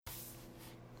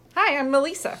Hi, I'm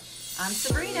Melissa. I'm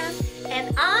Sabrina.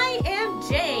 And I am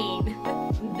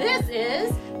Jane. This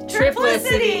is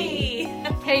Triplicity.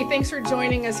 Hey, thanks for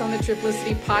joining us on the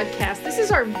Triplicity podcast. This is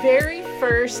our very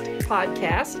first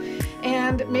podcast,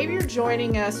 and maybe you're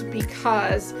joining us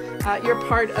because you're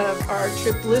part of our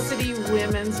Triplicity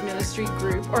Women's Ministry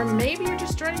group, or maybe you're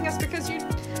just joining us because you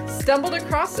stumbled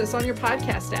across us on your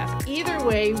podcast app. Either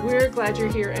way, we're glad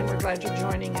you're here and we're glad you're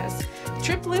joining us.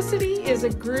 Triplicity is a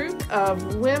group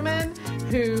of women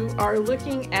who are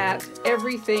looking at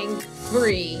everything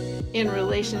three in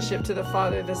relationship to the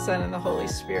Father, the Son, and the Holy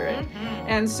Spirit. Mm-hmm.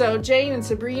 And so Jane and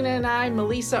Sabrina and I,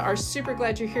 Melissa, are super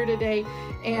glad you're here today.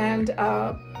 And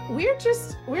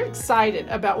we're excited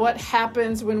about what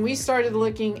happens when we started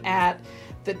looking at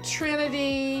the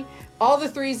Trinity, all the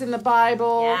threes in the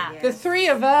Bible, the three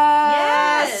of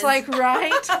us,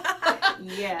 right?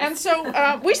 Yes. And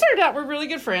so we started out, we're really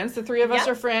good friends. The three of us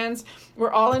are friends. We're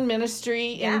all in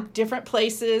ministry in different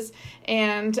places.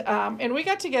 And we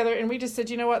got together and we just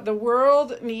said, you know what? The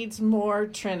world needs more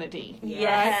Trinity.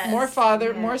 Yes. Right? More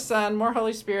Father, more Son, more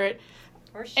Holy Spirit.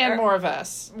 For sure. And more of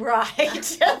us.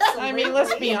 Right. I mean,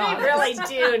 let's be honest. We really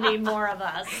do need more of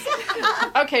us.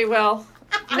 Okay, well,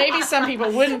 maybe some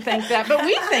people wouldn't think that, but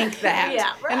we think that.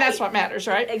 Yeah, right. And that's what matters,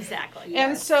 right? Exactly.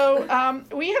 And so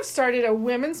we have started a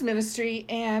women's ministry,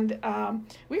 and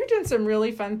we are doing some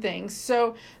really fun things.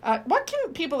 So what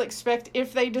can people expect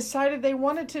if they decided they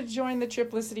wanted to join the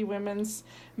Triplicity Women's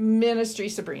Ministry,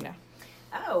 Sabrina?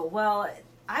 Oh, well,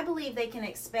 I believe they can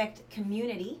expect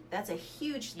community. That's a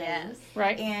huge thing. Yes.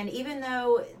 Right. And even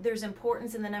though there's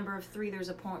importance in the number of three, there's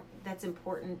a point that's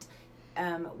important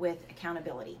with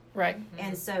accountability. Right. Mm-hmm.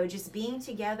 And so just being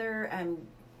together,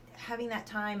 having that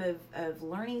time of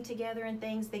learning together and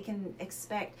things, they can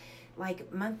expect like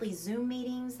monthly Zoom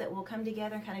meetings that will come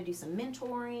together and kind of do some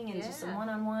mentoring and just some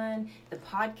one-on-one, the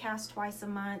podcast twice a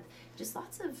month, just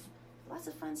lots of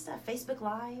fun stuff. Facebook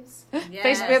Lives.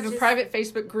 Yes. We have a private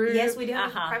Facebook group. Yes, we do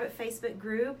have a private Facebook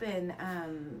group, and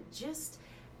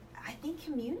I think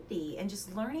community and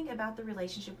just learning about the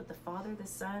relationship with the Father, the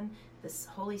Son, the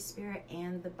Holy Spirit,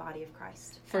 and the body of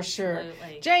Christ. For sure.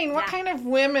 Absolutely. Jane, what kind of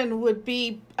women would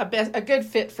be a good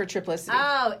fit for Triplicity?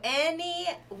 Oh, any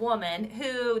woman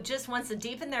who just wants to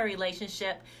deepen their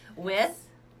relationship with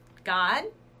God,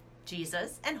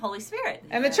 Jesus, and Holy Spirit.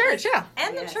 And the church,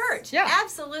 And the church. Yeah.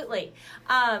 Absolutely.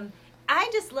 I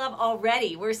just love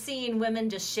already we're seeing women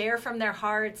just share from their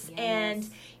hearts. Yes. And,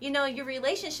 your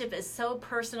relationship is so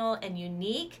personal and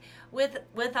unique with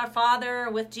our Father,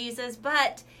 with Jesus.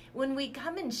 But when we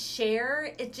come and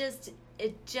share, it just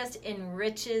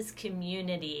enriches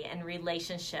community and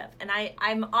relationship. And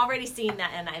I'm already seeing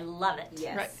that, and I love it.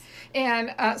 Yes. Right.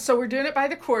 And so we're doing it by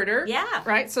the quarter. Yeah.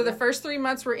 Right. So the first 3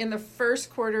 months we're in the first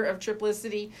quarter of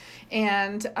Triplicity,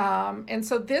 and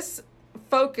so this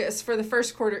focus for the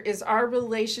first quarter is our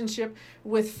relationship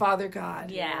with Father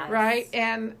God. Yes. Right.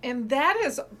 And that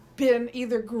has been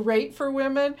either great for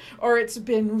women or it's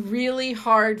been really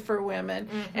hard for women.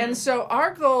 Mm-hmm. And so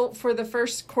our goal for the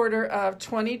first quarter of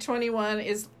 2021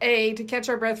 is to catch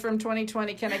our breath from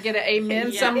 2020. Can I get an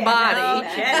amen, somebody?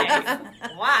 Okay.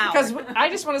 Wow. Because I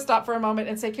just want to stop for a moment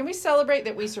and say, can we celebrate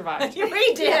that we survived?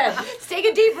 We did. Let's take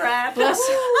a deep breath.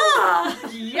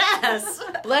 Yes.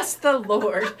 Bless the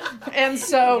Lord. And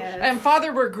so, and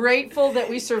Father, we're grateful that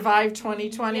we survived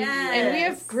 2020. Yes. And we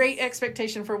have great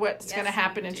expectation for what's going to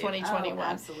happen in 2021. Oh,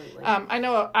 absolutely. I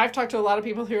know I've talked to a lot of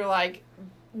people who are like,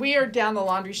 we are down the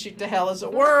laundry chute to hell as a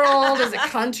world, as a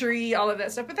country, all of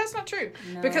that stuff. But that's not true.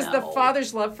 Because the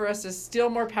Father's love for us is still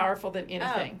more powerful than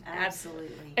anything. Oh,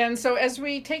 absolutely. And so as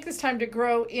we take this time to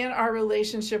grow in our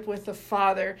relationship with the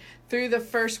Father through the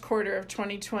first quarter of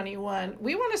 2021,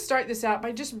 we want to start this out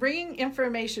by just bringing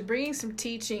information, bringing some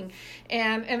teaching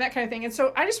and that kind of thing. And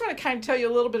so I just want to kind of tell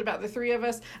you a little bit about the three of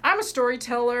us. I'm a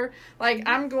storyteller. Like,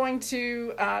 I'm going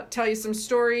to tell you some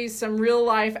stories, some real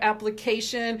life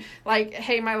application, like,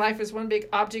 hey, my life is one big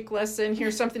object lesson.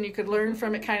 Here's something you could learn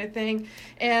from it, kind of thing.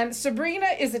 And Sabrina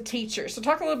is a teacher. So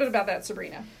talk a little bit about that,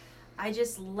 Sabrina. I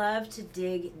just love to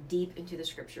dig deep into the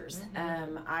scriptures.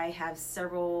 Mm-hmm. I have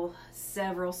several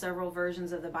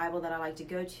versions of the Bible that I like to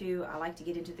go to. I like to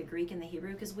get into the Greek and the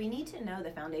Hebrew because we need to know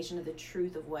the foundation of the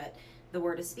truth of what the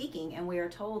Word is speaking. And we are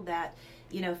told that,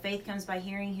 faith comes by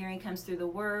hearing, hearing comes through the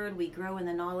Word. We grow in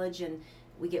the knowledge and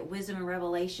we get wisdom and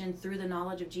revelation through the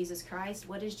knowledge of Jesus Christ.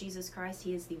 What is Jesus Christ?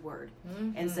 He is the Word.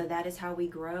 Mm-hmm. And so that is how we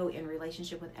grow in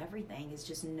relationship with everything, is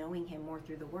just knowing Him more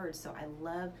through the Word. So I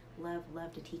love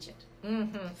to teach it.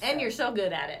 Mm-hmm. And you're so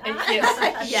good at it.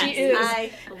 Yes, she is.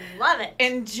 I love it.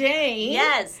 And Jane.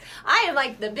 Yes. I am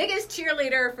like the biggest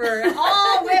cheerleader for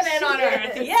all women on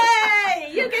earth.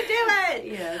 Yay! You can do it.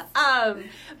 Yes.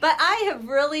 But I have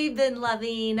really been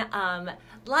loving,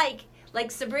 like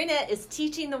Sabrina is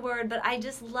teaching the word, but I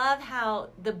just love how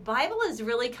the Bible is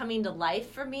really coming to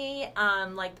life for me,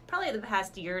 like probably the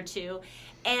past year or two.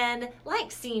 And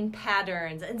like seeing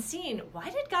patterns and seeing, why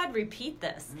did God repeat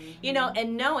this? You know,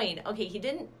 and knowing, okay,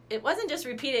 it wasn't just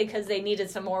repeated because they needed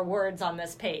some more words on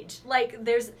this page. Like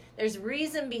there's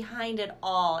reason behind it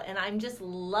all. And I'm just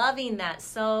loving that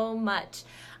so much.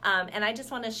 And I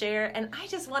just want to share, and I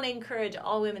just want to encourage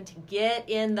all women to get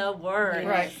in the Word.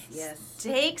 Right. Yes.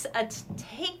 Take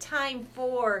time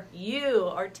for you,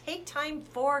 or take time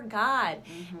for God,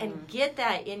 and get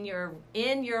that in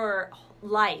your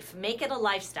life. Make it a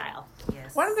lifestyle.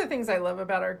 Yes. One of the things I love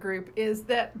about our group is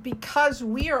that because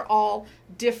we are all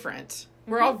different,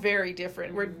 we're all very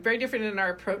different. We're very different in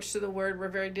our approach to the word. We're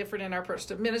very different in our approach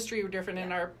to ministry. We're different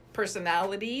in our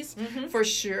personalities, for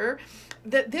sure.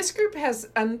 That this group has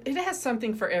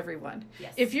something for everyone.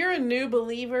 Yes. If you're a new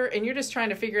believer and you're just trying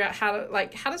to figure out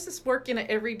how does this work in an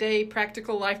everyday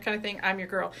practical life kind of thing, I'm your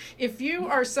girl. If you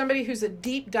are somebody who's a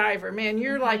deep diver, man,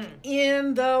 you're like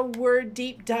in the word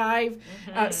deep dive,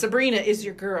 Sabrina is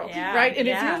your girl, right? And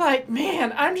if you're like,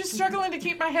 man, I'm just struggling to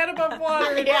keep my head above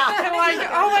water, and like,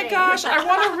 oh my gosh, I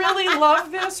want to really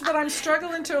love this, but I'm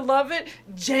struggling to love it,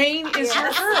 Jane is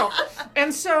your girl.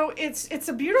 And so it's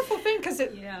a beautiful thing because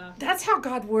that's how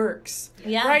God works,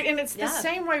 right? And it's the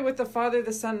same way with the Father,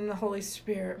 the Son, and the Holy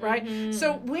Spirit, right?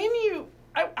 So when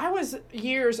I was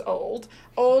years old,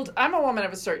 I'm a woman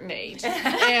of a certain age,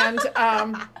 and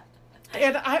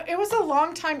it was a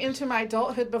long time into my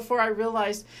adulthood before I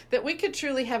realized that we could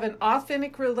truly have an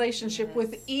authentic relationship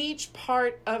with each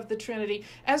part of the Trinity,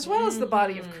 as well as the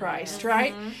body of Christ,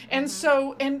 right? And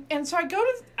so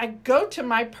I go to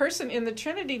my person in the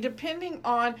Trinity depending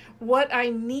on what I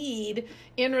need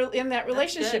in that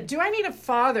relationship. Do I need a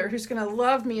father who's going to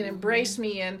love me and embrace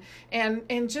me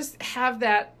and just have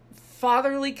that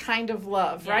fatherly kind of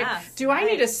love, right? Do I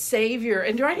need a savior,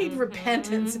 and do I need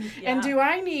repentance, and do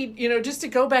I need, just to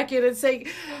go back in and say,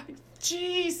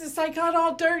 Jesus, I got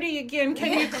all dirty again.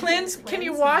 Can you cleanse? Can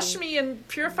you wash me and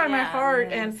purify my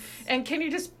heart? And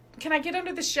can I get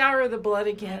under the shower of the blood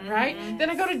again, right? Then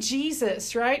I go to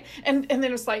Jesus, right? And then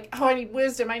it's like, oh, I need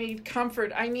wisdom, I need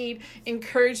comfort, I need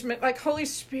encouragement, like Holy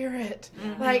Spirit,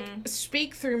 like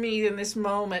speak through me in this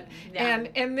moment. And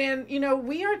then,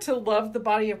 we are to love the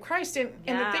body of Christ. And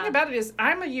the thing about it is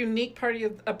I'm a unique part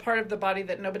of the body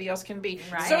that nobody else can be.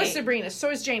 Right. So is Sabrina, so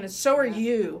is Jane, and so are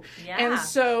you. And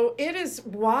so it is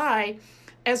why,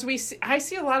 I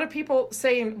see a lot of people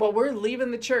saying, well, we're leaving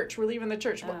the church.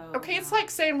 Well, okay, it's like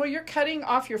saying, well, you're cutting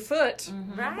off your foot,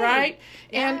 right?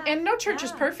 And no church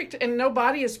is perfect, and no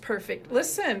body is perfect.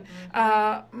 Listen,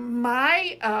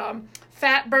 my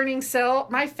fat-burning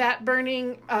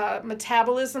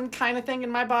metabolism kind of thing in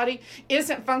my body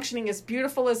isn't functioning as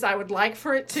beautiful as I would like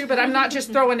for it to, but I'm not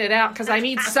just throwing it out because I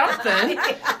need something,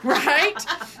 right?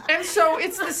 And so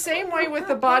it's the same way with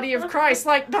the body of Christ.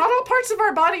 Like, not all parts of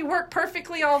our body work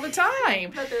perfectly all the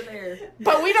time. But they're there.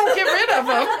 But we don't get rid of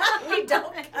them. We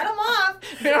don't cut them off.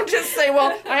 We don't just say,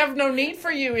 well, I have no need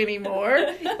for you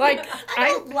anymore. Like, I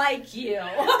don't like you.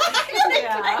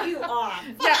 Cut you off.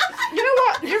 Yeah, you know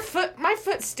what? My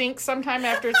foot stinks sometime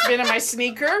after it's been in my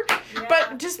sneaker.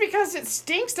 But just because it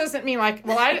stinks doesn't mean like,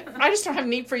 well, I just don't have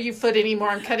need for you foot anymore.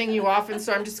 I'm cutting you off, and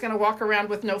so I'm just going to walk around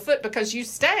with no foot because you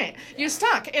stunk.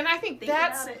 And I think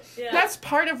that's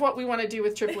part of what we want to do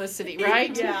with Triplicity,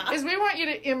 right? Is we want you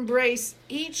to embrace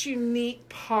each unique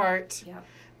part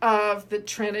of the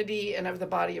Trinity and of the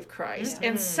body of Christ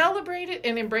and celebrate it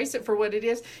and embrace it for what it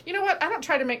is. You know what? I don't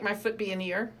try to make my foot be an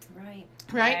ear.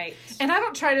 Right? And I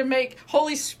don't try to make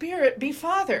Holy Spirit be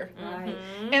Father. Right.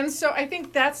 And so I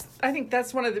think that's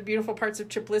one of the beautiful parts of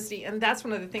Triplicity, and that's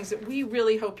one of the things that we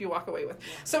really hope you walk away with.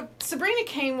 So Sabrina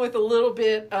came with a little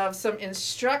bit of some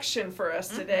instruction for us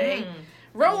today.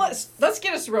 Let's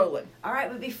get us rolling. All right,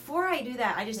 but before I do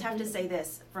that, I just have to say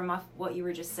this from what you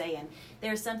were just saying.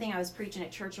 There's something I was preaching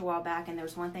at church a while back, and there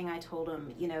was one thing I told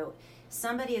them,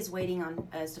 somebody is waiting on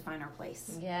us to find our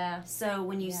place. Yeah. So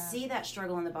when you see that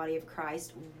struggle in the body of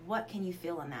Christ, what can you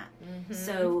feel in that?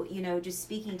 So, just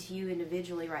speaking to you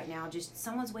individually right now, just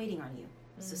someone's waiting on you.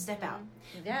 So step out.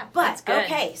 Yeah. But,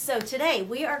 okay, so today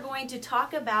we are going to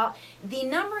talk about the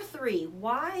number 3.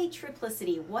 Why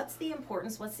triplicity? What's the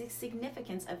importance? What's the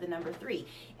significance of the number 3?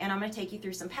 And I'm going to take you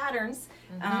through some patterns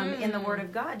in the Word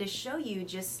of God to show you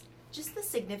just the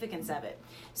significance of it.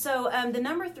 So the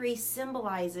number 3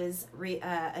 symbolizes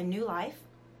a new life.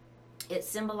 It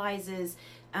symbolizes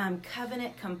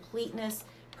covenant, completeness,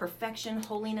 perfection,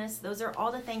 holiness. Those are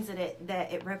all the things that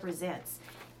it represents.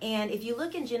 And if you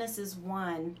look in Genesis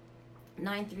 1,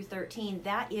 9 through 13,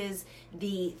 that is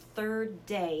the third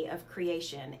day of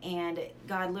creation. And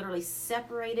God literally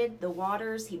separated the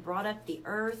waters. He brought up the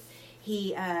earth.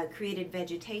 He created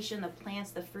vegetation, the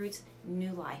plants, the fruits,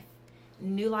 new life.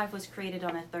 New life was created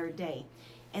on a third day.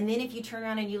 And then if you turn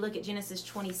around and you look at Genesis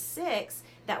 26,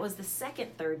 that was the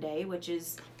second third day, which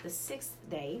is the sixth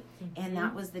day. And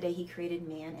that was the day he created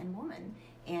man and woman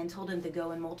and told him to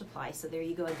go and multiply. So there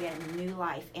you go again, new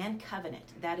life and covenant.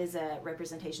 That is a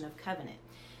representation of covenant.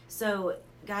 So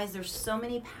guys, there's so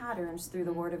many patterns through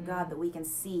the Word of God that we can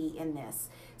see in this.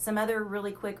 Some other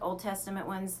really quick Old Testament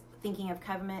ones, thinking of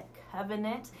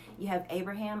covenant, you have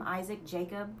Abraham, Isaac,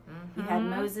 Jacob. You had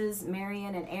Moses,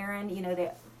 Marion, and Aaron. You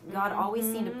know, God always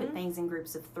seemed to put things in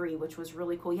groups of 3, which was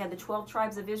really cool. You had the 12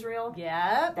 tribes of Israel.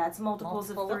 Yep. That's multiples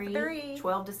of 3.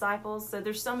 12 disciples. So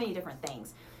there's so many different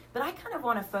things. But I kind of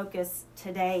want to focus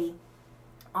today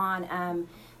on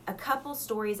a couple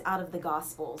stories out of the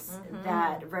Gospels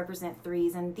that represent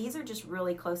 3s. And these are just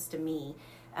really close to me,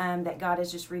 that God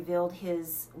has just revealed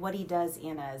what he does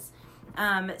in us.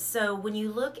 So when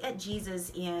you look at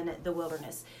Jesus in the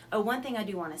wilderness, one thing I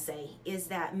do want to say is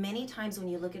that many times when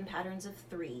you look in patterns of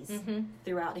 3s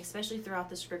throughout, especially throughout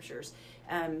the scriptures,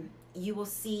 you will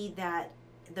see that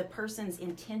the person's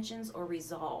intentions or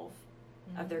resolve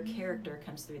of their character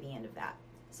comes through the end of that.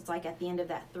 So it's like at the end of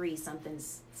that 3, something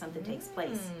takes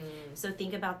place. So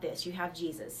think about this. You have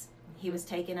Jesus. He was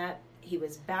taken up. He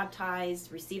was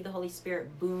baptized, received the Holy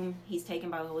Spirit. Boom, he's taken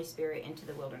by the Holy Spirit into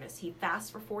the wilderness. He fasts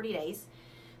for 40 days,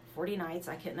 40 nights.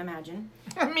 I couldn't imagine.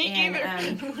 Me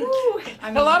either.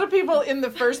 A lot of people in the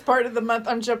first part of the month,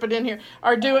 I'm jumping in here,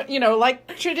 are doing,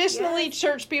 like traditionally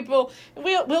church people,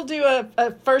 we'll do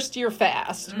a first year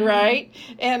fast, right?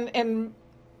 And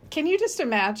can you just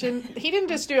imagine? He didn't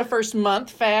just do a first month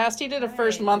fast. He did a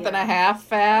first month and a half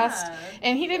fast.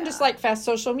 And he didn't just fast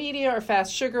social media or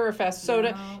fast sugar or fast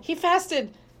soda. No. He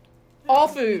fasted all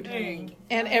food and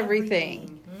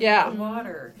everything. Yeah.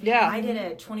 Water. Yeah. I did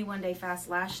a 21-day fast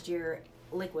last year,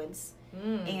 liquids.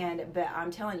 But I'm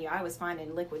telling you, I was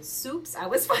finding liquid soups. I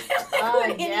was finding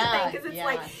liquid anything. Because it's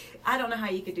like, I don't know how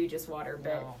you could do just water.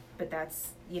 But that's,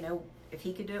 if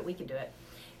he could do it, we could do it.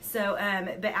 So,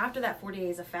 but after that 40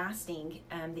 days of fasting,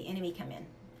 the enemy come in.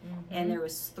 And there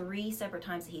was 3 separate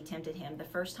times that he tempted him. The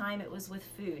first time it was with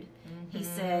food. He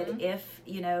said, if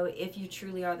you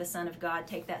truly are the Son of God,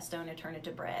 take that stone and turn it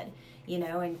to bread.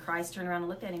 And Christ turned around and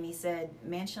looked at him. He said,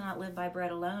 man shall not live by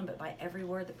bread alone, but by every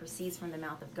word that proceeds from the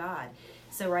mouth of God.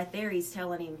 So right there, he's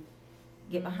telling him,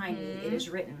 get behind me. It is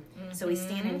written. So he's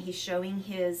standing, he's showing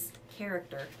his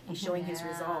character. He's showing his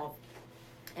resolve.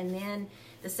 And then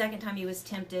the second time he was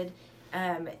tempted,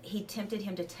 he tempted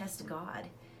him to test God.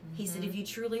 He said, if you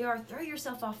truly are, throw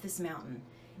yourself off this mountain.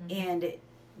 And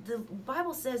the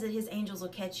Bible says that his angels will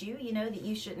catch you, that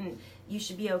you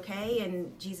should be okay.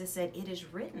 And Jesus said, it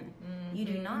is written, you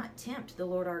do not tempt the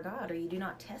Lord our God, or you do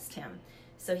not test him.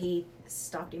 So he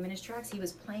stopped him in his tracks. He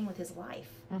was playing with his life.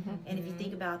 And if you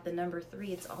think about the number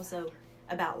 3, it's also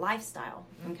about lifestyle.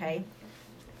 Okay.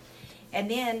 And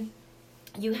then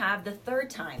you have the third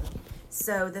time.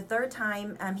 So the third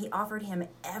time, he offered him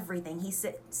everything. He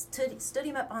stood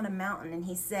him up on a mountain, and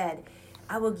he said,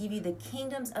 I will give you the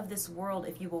kingdoms of this world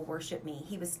if you will worship me.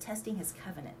 He was testing his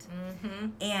covenant.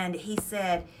 And he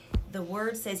said, the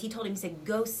word says, he told him, he said,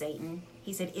 go, Satan.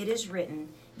 He said, it is written,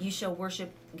 you shall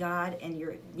worship God and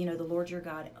the Lord your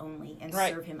God only, and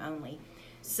serve him only.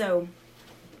 So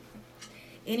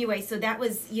anyway, so that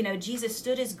was, Jesus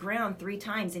stood his ground 3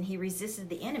 times, and he resisted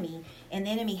the enemy, and the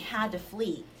enemy had to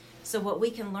flee. So what we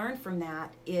can learn from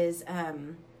that is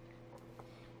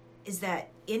that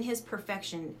in his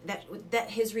perfection, that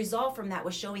his resolve from that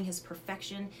was showing his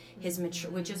perfection,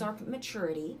 which is our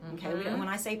maturity. Okay, when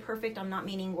I say perfect, I'm not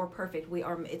meaning we're perfect.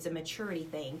 It's a maturity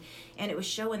thing, and it was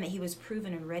showing that he was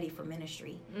proven and ready for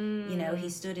ministry. He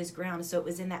stood his ground. So it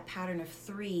was in that pattern of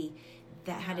 3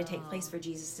 that had to take place for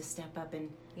Jesus to step up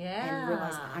and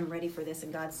realize, I'm ready for this.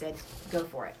 And God said, go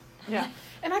for it. Yeah.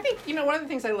 And I think, one of the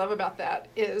things I love about that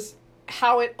is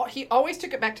how he always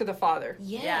took it back to the Father.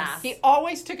 Yes. Yeah. He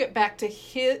always took it back to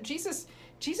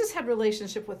Jesus had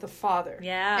relationship with the Father.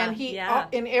 Yeah. And he,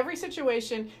 in every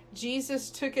situation, Jesus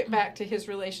took it back to his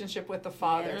relationship with the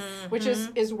Father, which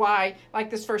is why, like,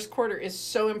 this first quarter is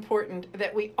so important,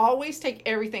 that we always take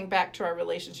everything back to our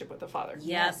relationship with the Father.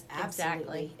 Yes, absolutely.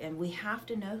 Exactly. And we have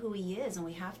to know who he is, and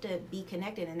we have to be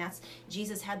connected. And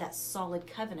Jesus had that solid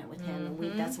covenant with him,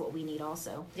 and that's what we need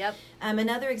also. Yep.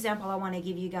 Another example I want to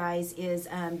give you guys is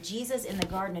Jesus in the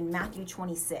garden in Matthew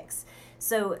 26.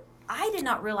 So I did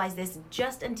not realize this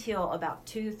just until about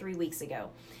 2-3 weeks ago,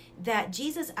 that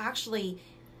Jesus actually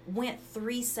went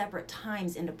 3 separate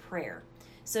times into prayer.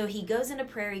 So he goes into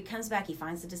prayer, he comes back, he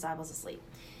finds the disciples asleep.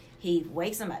 He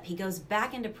wakes them up. He goes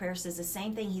back into prayer, says the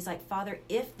same thing. He's like, Father,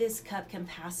 if this cup can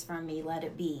pass from me, let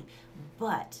it be.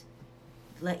 But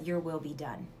let your will be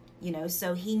done.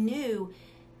 So he knew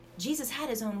Jesus had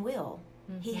his own will.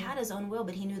 Mm-hmm. He had his own will,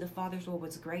 but he knew the Father's will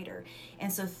was greater.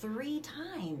 And so 3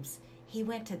 times he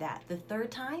went to that. The 3rd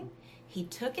time, he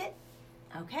took it.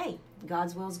 Okay,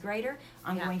 God's will is greater.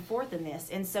 I'm going forth in this.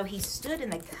 And so he stood in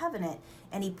the covenant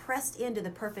and he pressed into the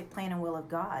perfect plan and will of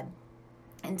God.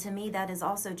 And to me, that is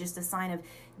also just a sign of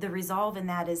the resolve in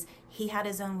that is he had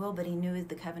his own will, but he knew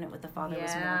the covenant with the Father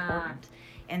was more important.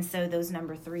 And so those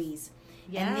number 3s.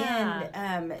 Yeah.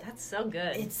 And then that's so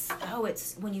good.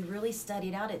 It's when you really study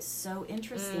it out, it's so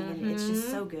interesting and it's just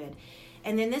so good.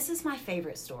 And then this is my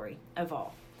favorite story of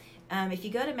all. If you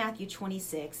go to Matthew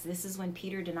 26, this is when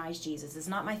Peter denies Jesus. It's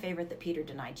not my favorite that Peter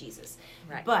denied Jesus,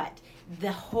 but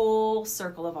the whole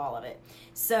circle of all of it.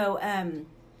 So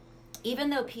even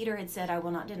though Peter had said, I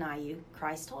will not deny you,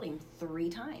 Christ told him 3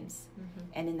 times.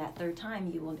 Mm-hmm. And in that 3rd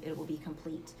time, it will be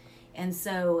complete. And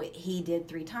so he did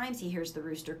 3 times. He hears the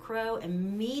rooster crow.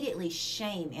 Immediately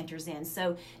shame enters in.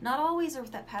 So not always are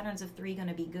that patterns of 3 going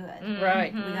to be good.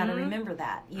 Right. We got to remember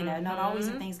that. Not always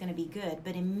are things going to be good.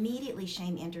 But immediately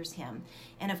shame enters him.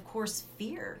 And of course,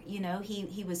 fear.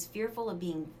 He was fearful of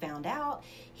being found out.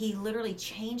 He literally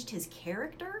changed his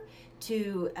character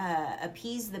to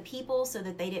appease the people so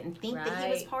that they didn't think that he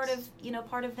was part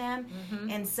of them. Mm-hmm.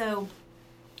 And so,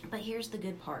 but here's the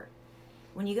good part.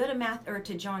 When you go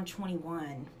to John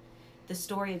 21, the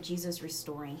story of Jesus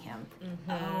restoring him. Mm-hmm.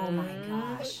 Oh my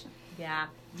gosh. Yeah.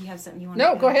 Do you have something you want to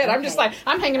No, go ahead. Okay. I'm just like,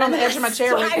 I'm hanging on the edge of my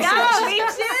chair. I know, me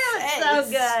too.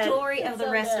 So good. Story of the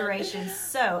restoration.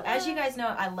 So, as you guys know,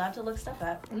 I love to look stuff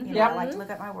up. I like to look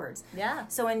up my words. Yeah.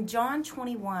 So in John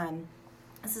 21,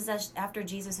 this is after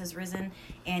Jesus has risen,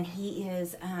 and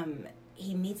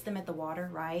he meets them at the water,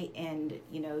 right? And,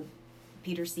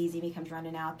 Peter sees him, he comes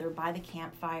running out. They're by the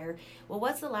campfire. Well,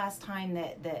 what's the last time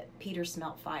that Peter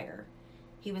smelt fire?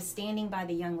 He was standing by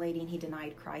the young lady and he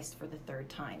denied Christ for the 3rd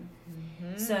time.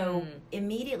 Mm-hmm. So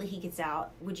immediately he gets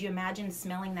out. Would you imagine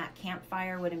smelling that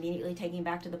campfire would immediately take him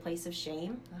back to the place of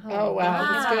shame? Oh,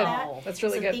 wow. That's good. That's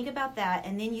really good. So think about that.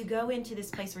 And then you go into this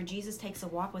place where Jesus takes a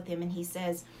walk with him and he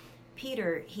says,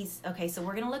 Peter, so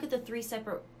we're going to look at the 3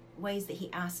 separate ways that he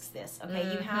asks this.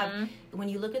 Okay, you have, when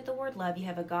you look at the word love, you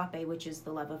have agape, which is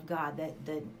the love of God,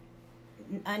 the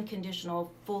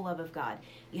unconditional, full love of God.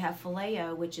 You have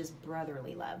phileo, which is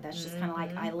brotherly love. That's just kind of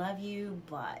like, I love you,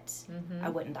 but I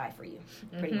wouldn't die for you,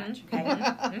 pretty much.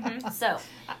 Okay. So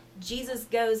Jesus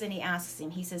goes and he asks him.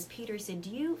 He says, Peter, do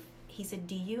you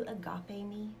agape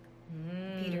me?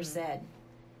 Peter said,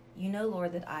 you know,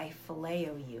 Lord, that I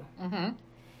phileo you.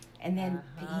 And then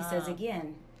he says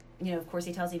again, of course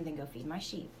he tells him, then go feed my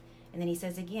sheep. And then he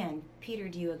says again, Peter,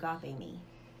 do you agape me?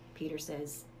 Peter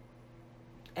says,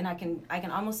 and I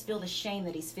can almost feel the shame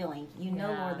that he's feeling. You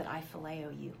know, Lord, that I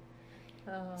phileo you.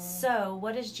 Oh. So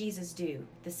what does Jesus do?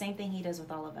 The same thing he does with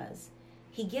all of us.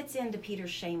 He gets into Peter's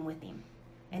shame with him.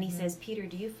 And he says, Peter,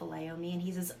 do you phileo me? And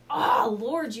he says, oh,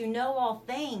 Lord, you know all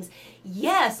things.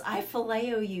 Yes, I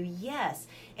phileo you. Yes.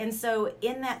 And so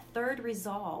in that 3rd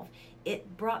resolve,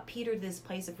 it brought Peter to this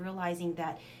place of realizing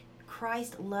that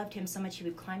Christ loved him so much he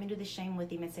would climb into the shame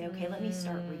with him and say, okay, let me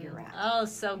start where you're at. Oh,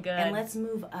 so good. And let's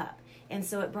move up. And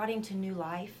so it brought him to new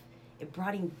life. It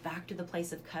brought him back to the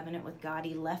place of covenant with God.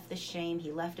 He left the shame.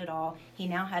 He left it all. He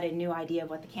now had a new idea of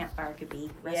what the campfire could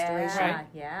be. Restoration.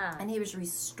 Yeah. And he was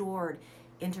restored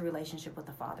into relationship with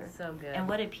the Father. So good. And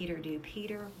what did Peter do?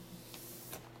 Peter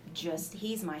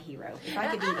he's my hero. If I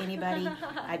could be anybody,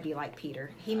 I'd be like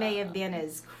Peter. He may have been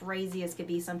as crazy as could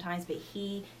be sometimes, but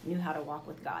he knew how to walk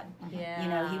with God.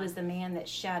 Yeah. He was the man that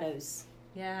shadows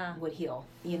would heal,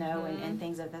 and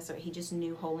things of that sort. He just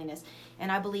knew holiness. And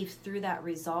I believe through that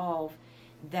resolve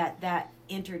that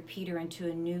entered Peter into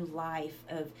a new life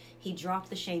of, he dropped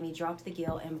the shame, he dropped the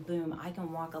guilt, and boom, I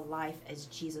can walk a life as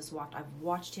Jesus walked. I've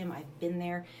watched him, I've been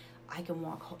there, I can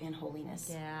walk in holiness.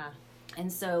 Yeah. And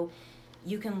so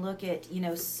you can look at,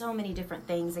 so many different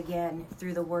things again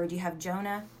through the word. You have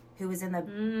Jonah, who was in the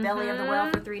belly of the whale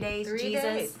for 3 days.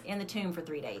 Jesus in the tomb for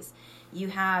 3 days. You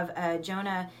have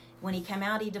Jonah, when he came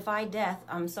out, he defied death.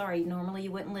 I'm sorry, normally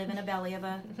you wouldn't live in a belly of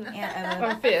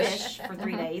a fish for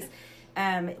 3 days.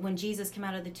 When Jesus came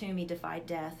out of the tomb, he defied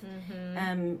death.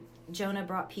 Jonah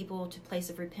brought people to place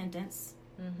of repentance.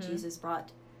 Jesus brought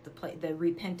the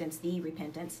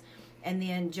repentance. And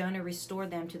then Jonah restored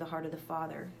them to the heart of the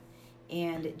Father.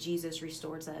 And Jesus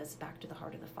restores us back to the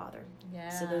heart of the Father. Yeah.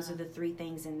 So those are the 3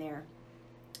 things in there.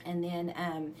 And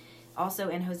then Also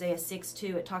in Hosea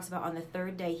 6:2, it talks about on the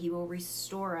third day he will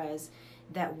restore us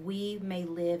that we may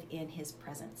live in his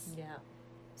presence. Yeah.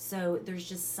 So there's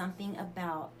just something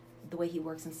about the way he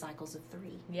works in cycles of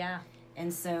 3. Yeah.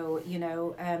 And so,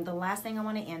 the last thing I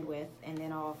want to end with, and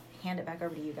then I'll hand it back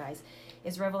over to you guys,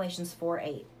 is Revelations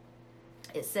 4:8.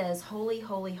 It says, "Holy,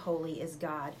 holy, holy is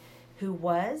God, who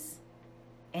was,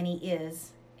 and he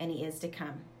is to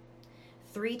come."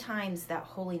 3 times that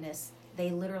holiness, they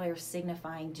literally are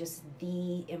signifying just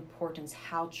the importance,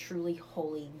 how truly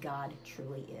holy God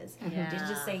truly is. Yeah. Did you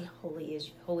just say,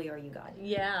 holy are you, God?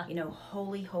 Yeah.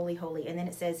 Holy, holy, holy. And then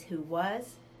it says, who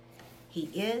was, he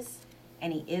is,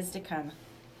 and he is to come.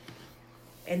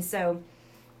 And so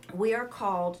we are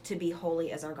called to be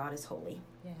holy as our God is holy.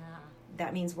 Yeah.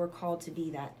 That means we're called to be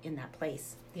that in that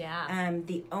place. Yeah.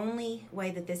 The only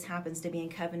way that this happens to be in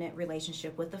covenant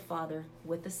relationship with the Father,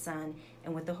 with the Son,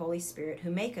 and with the Holy Spirit,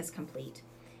 who make us complete.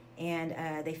 And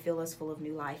they fill us full of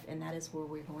new life. And that is where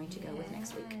we're going to go with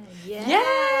next week. Yes.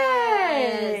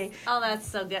 Yay! Oh, that's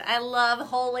so good. I love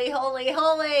holy, holy,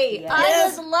 holy. Yes. I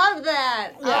just love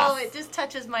that. Yes. Oh, it just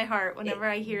touches my heart whenever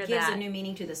I hear It gives that. a new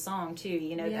meaning to the song, too.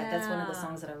 That's one of the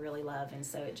songs that I really love. And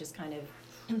so it just kind of,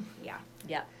 yeah.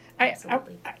 Yeah.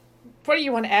 Absolutely. What do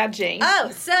you want to add, Jane? Oh,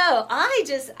 so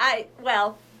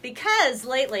because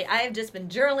lately I have just been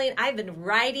journaling, I've been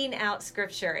writing out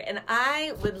scripture, and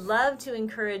I would love to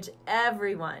encourage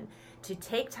everyone to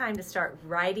take time to start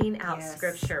writing out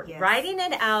scripture. Yes. Writing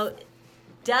it out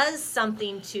does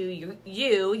something to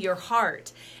your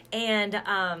heart. And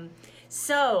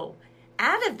so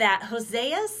out of that,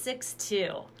 Hosea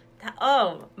 6:2.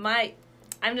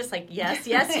 I'm just like, yes.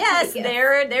 Yes.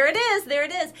 There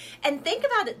it is. And think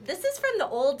about it. This is from the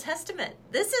Old Testament.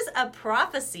 This is a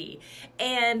prophecy.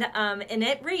 And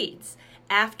it reads,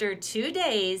 after 2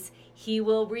 days, he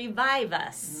will revive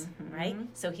us, right?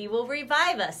 So he will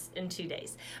revive us in 2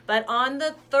 days. But on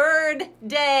the third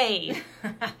day,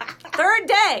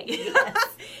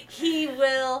 he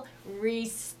will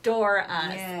restore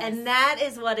us. Yes. And that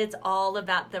is what it's all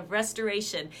about, the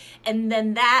restoration. And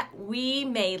then that we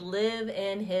may live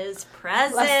in his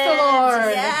presence. Bless the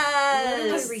Lord. Yes.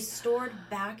 Literally restored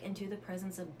back into the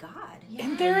presence of God.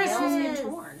 And there is The veil's been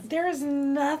torn.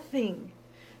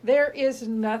 there is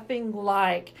nothing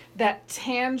like that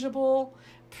tangible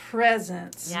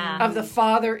presence of the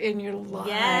Father in your life.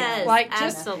 Yes, like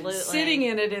just absolutely. sitting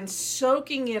in it and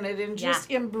soaking in it and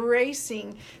just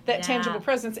embracing that tangible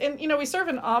presence. And we serve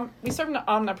an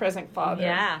omnipresent Father.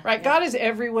 Yeah. Right? Yeah. God is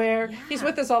everywhere. Yeah. He's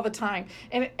with us all the time.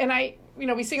 And I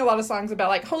we sing a lot of songs about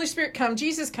like Holy Spirit come,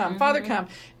 Jesus come, Father come.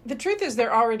 The truth is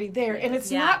they're already there, and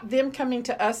it's not them coming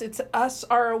to us, it's us,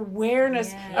 our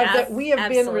awareness of that we have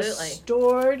been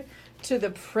restored to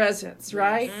the presence,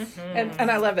 right?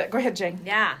 And I love that. Go ahead, Jane.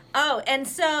 Yeah. Oh, and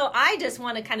so I just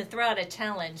want to kind of throw out a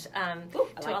challenge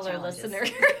to all our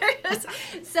listeners.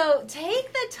 So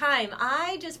take the time.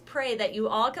 I just pray that you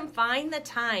all can find the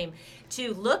time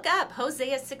to look up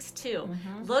Hosea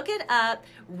 6:2. Look it up,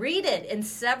 read it in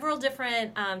several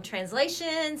different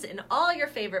translations, in all your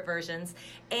favorite versions,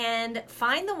 and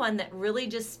find the one that really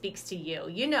just speaks to you.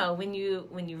 When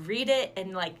you read it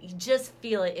and like you just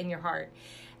feel it in your heart.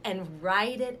 And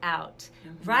write it out.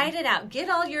 Write it out.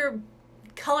 Get all your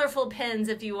colorful pens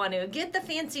if you want to. Get the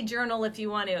fancy journal if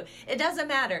you want to. It doesn't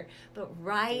matter. But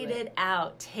write it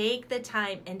out. Take the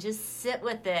time and just sit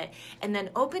with it. And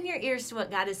then open your ears to what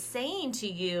God is saying to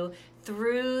you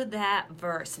through that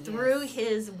verse, through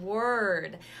his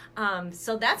word.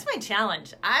 So that's my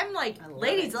challenge. I'm like,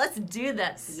 ladies, let's do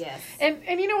this. Yes. And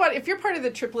you know what? If you're part of the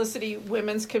Triplicity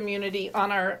women's community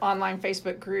on our online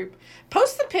Facebook group,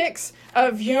 post the pics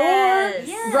of your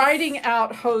writing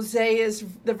out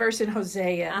the verse in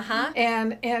Hosea.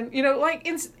 And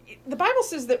the Bible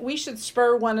says that we should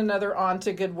spur one another on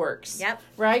to good works. Yep.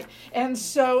 Right? And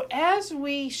so as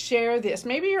we share this,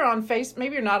 maybe you're on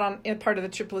maybe you're not in part of the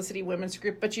Triplicity women's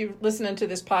group, but you're listening to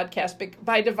this podcast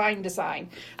by divine design.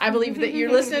 I believe that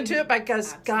you're listening to it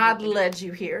because God led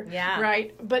you here. Yeah.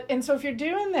 Right? And so if you're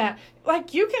doing that,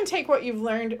 like you can take what you've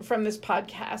learned from this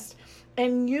podcast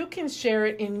and you can share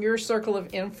it in your circle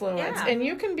of influence, and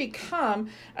you can become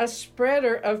a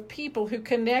spreader of people who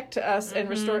connect to us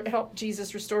and help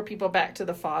Jesus restore people back to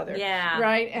the Father. Yeah.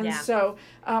 Right? And so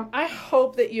I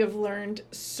hope that you have learned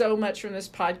so much from this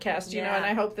podcast, and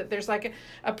I hope that there's like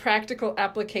a practical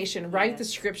application. Write the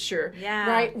scripture. Yeah.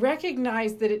 Right?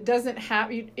 Recognize that it doesn't have,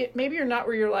 maybe you're not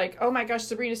where you're like, oh my gosh,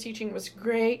 Sabrina's teaching was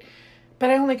great, but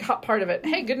I only caught part of it.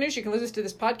 Hey, good news, you can listen to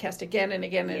this podcast again and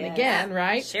again and again,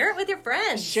 right? Share it with your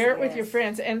friends. Share it with your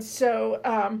friends. And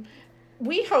so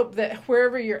we hope that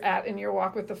wherever you're at in your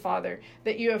walk with the Father,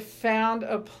 that you have found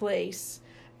a place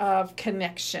of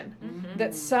connection. Mm-hmm.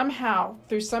 That somehow,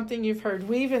 through something you've heard,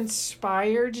 we've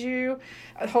inspired you.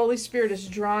 The Holy Spirit has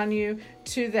drawn you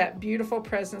to that beautiful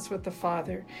presence with the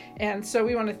Father. And so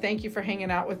we want to thank you for hanging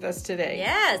out with us today.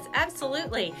 Yes,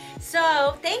 absolutely.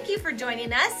 So thank you for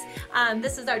joining us.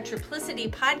 This is our Triplicity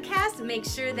podcast. Make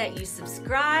sure that you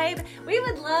subscribe. We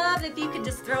would love if you could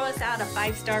just throw us out a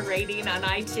 5-star rating on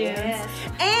iTunes.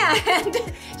 And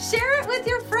share it with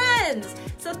your friends.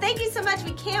 So thank you so much.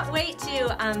 We can't wait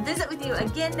to visit with you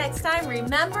again next time.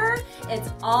 Remember, it's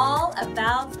all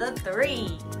about the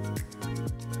 3.